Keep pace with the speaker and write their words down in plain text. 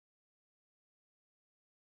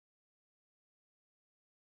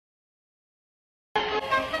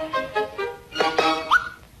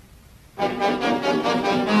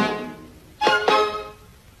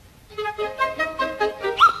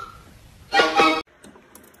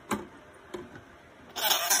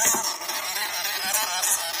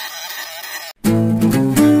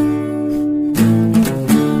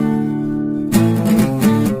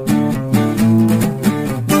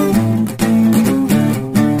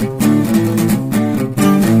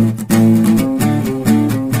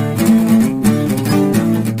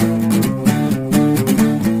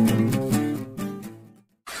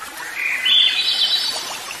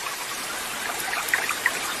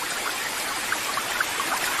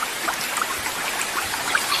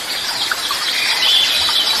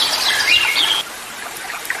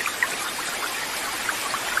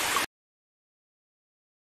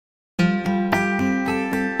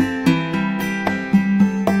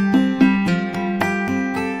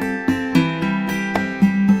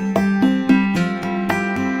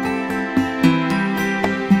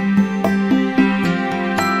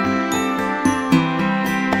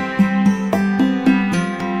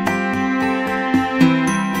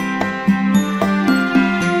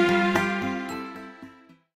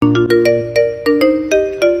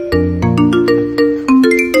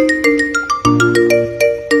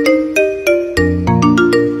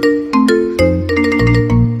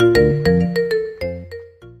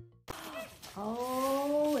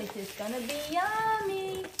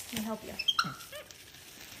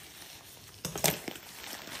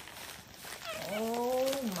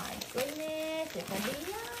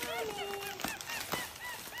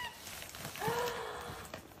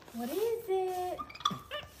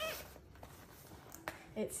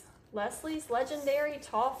Leslie's Legendary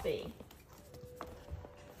Toffee.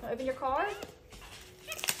 Open your card.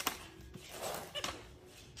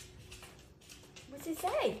 What's he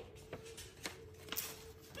say?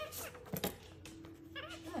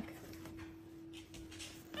 Look.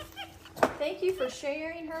 Thank you for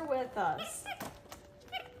sharing her with us.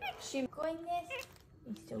 She goodness,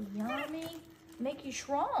 it's so yummy. Make you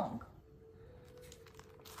strong.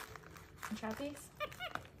 And try these.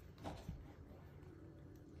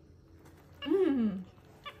 Mmm.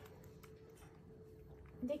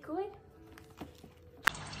 They good?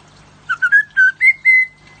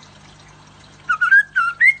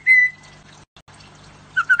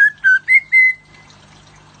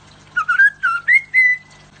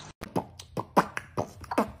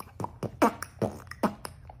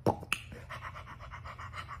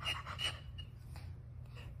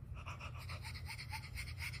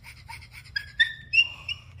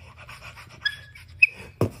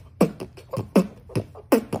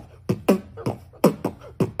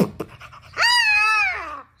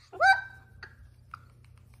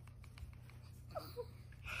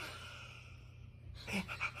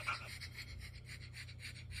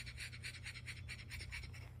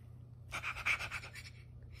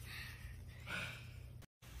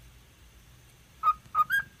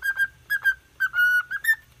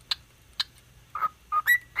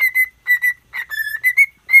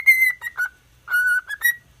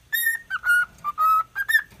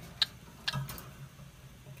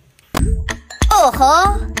 Oho.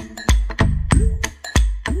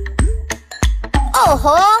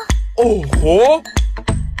 Oho. Oho.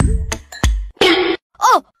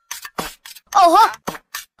 Oh. Oho.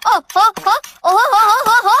 Oh, ho, ho. Oho, ho,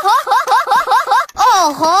 ho, ho, ho, ho, ho, ho, ho.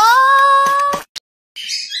 Oho.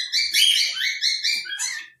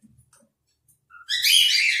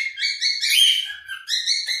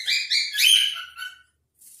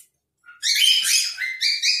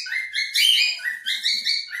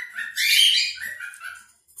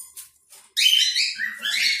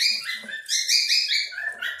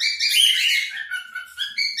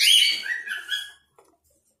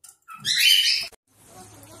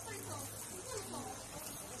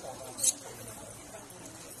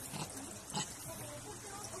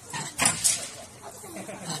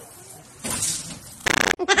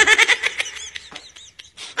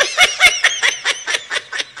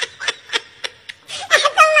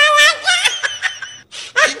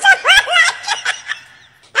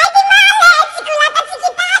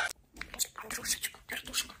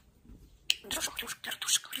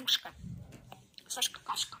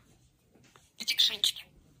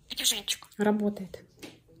 Работает.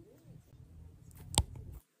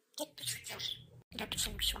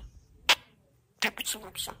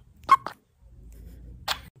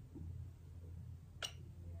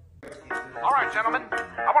 All right, gentlemen,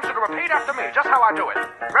 I want you to repeat after me, just how I do it.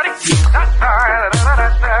 Ready?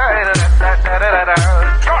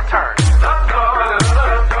 Your turn.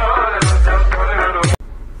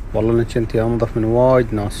 والله انك انت انظف من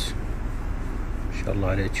وايد ناس، ما شاء الله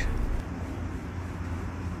عليك.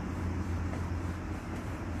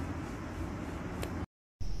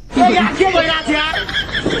接回拿钱，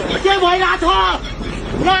接回拿错，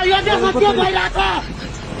那要这个接回拿错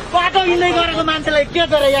，बाटो हिँड्दै गरेको मान्छेलाई के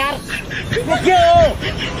गरे यार? यो के हो?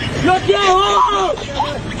 यो के हो?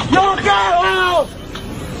 यो के हो?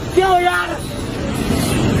 के हो यार?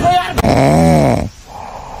 ओ यार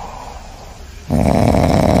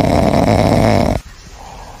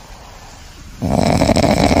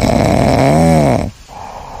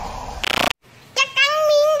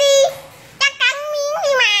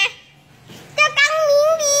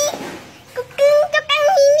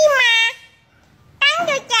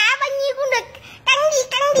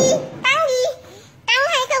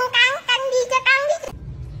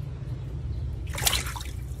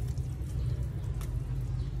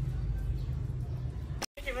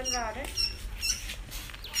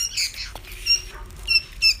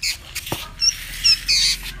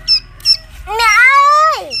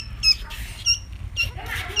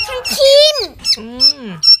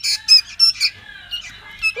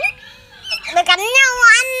Được cắn nhau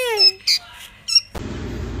anh.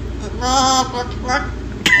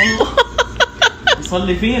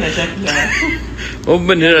 صلي فينا شكلها.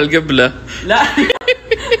 من هنا القبلة. لا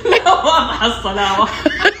لا واضحة الصلاة.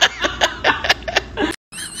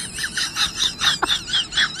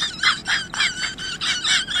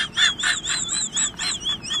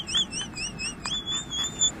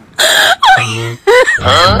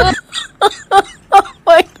 Oh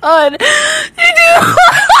my god. You do.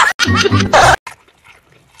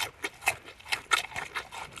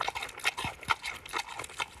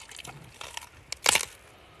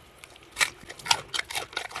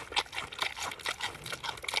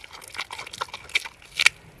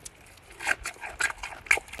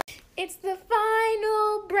 It's the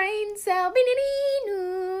final brain cell.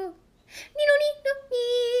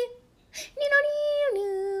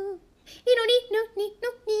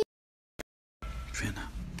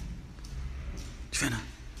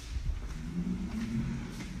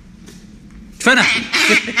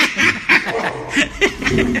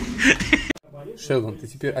 Шелдон, ты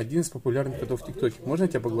теперь один из популярных котов в ТикТоке. Можно я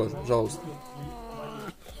тебя поглажу? Пожалуйста.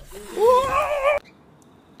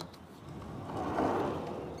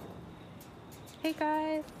 Hey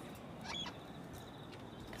guys,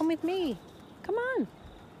 come with me. Come on.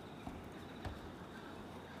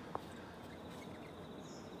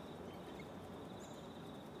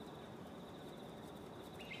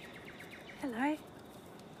 Hello.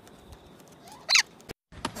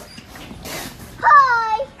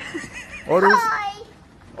 Hi. Horus. Hi.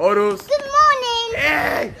 Horus. Good morning.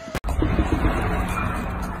 Hey.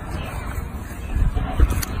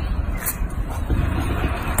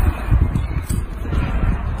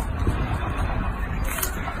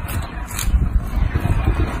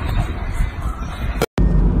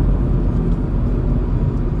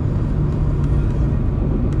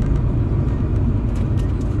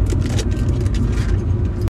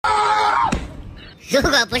如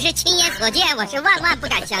果不是亲眼所见，我是万万不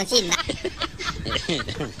敢相信的。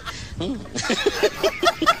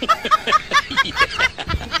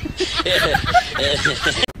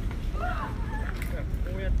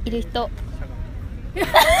いる人。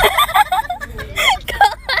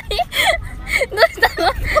どうした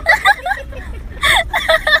の？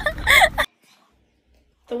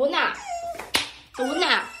读哪？读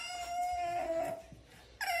哪？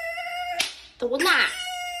读哪？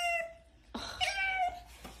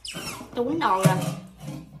读哪了？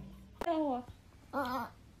让我。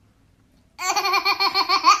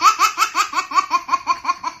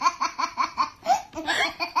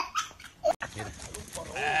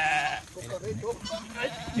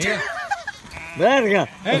Verga,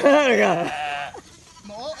 verga.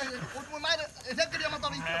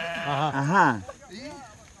 Ajá.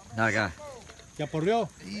 Acá. ¿Ya porrió?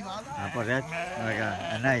 Ah, por acá.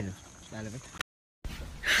 Acá. Anay. Dale, ve.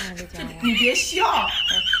 你别笑。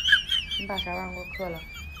你把啥忘过课了？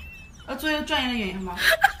作为专业的演员吗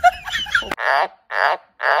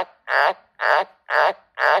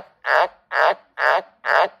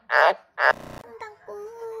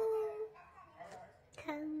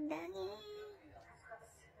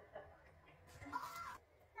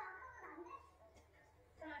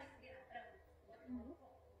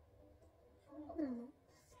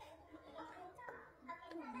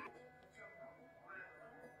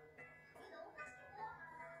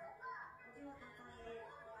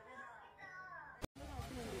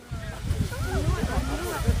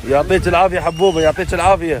？يعطيك العافية حبوبة يعطيك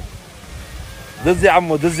العافية. دزي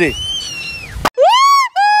عمو دزي.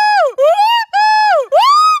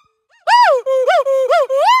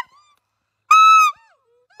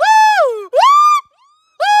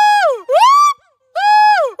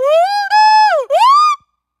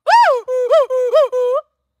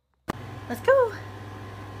 Let's go.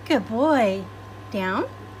 Good boy. Down.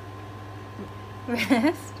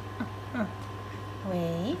 Rest.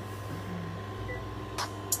 Wait.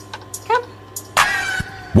 Come.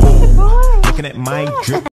 Good boy. Looking at my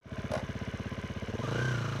drip.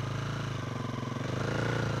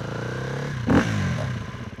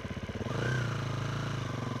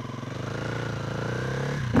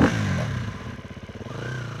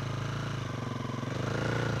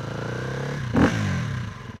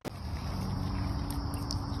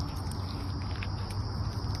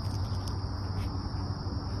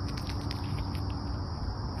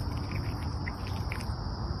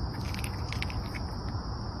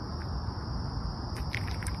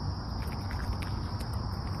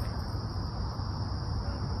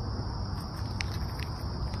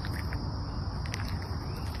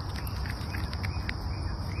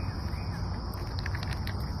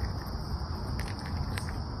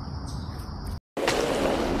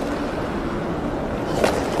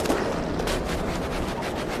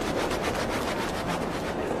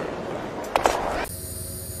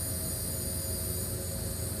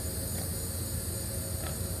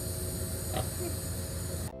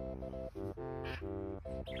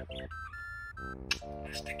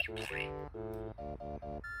 Sticky boy.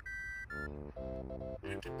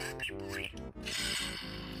 And the puppy boy.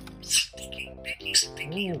 Sticky, Becky,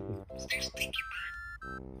 sticky. Stay sticky, man.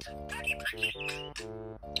 Puppy, puppy.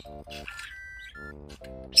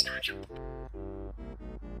 Start you.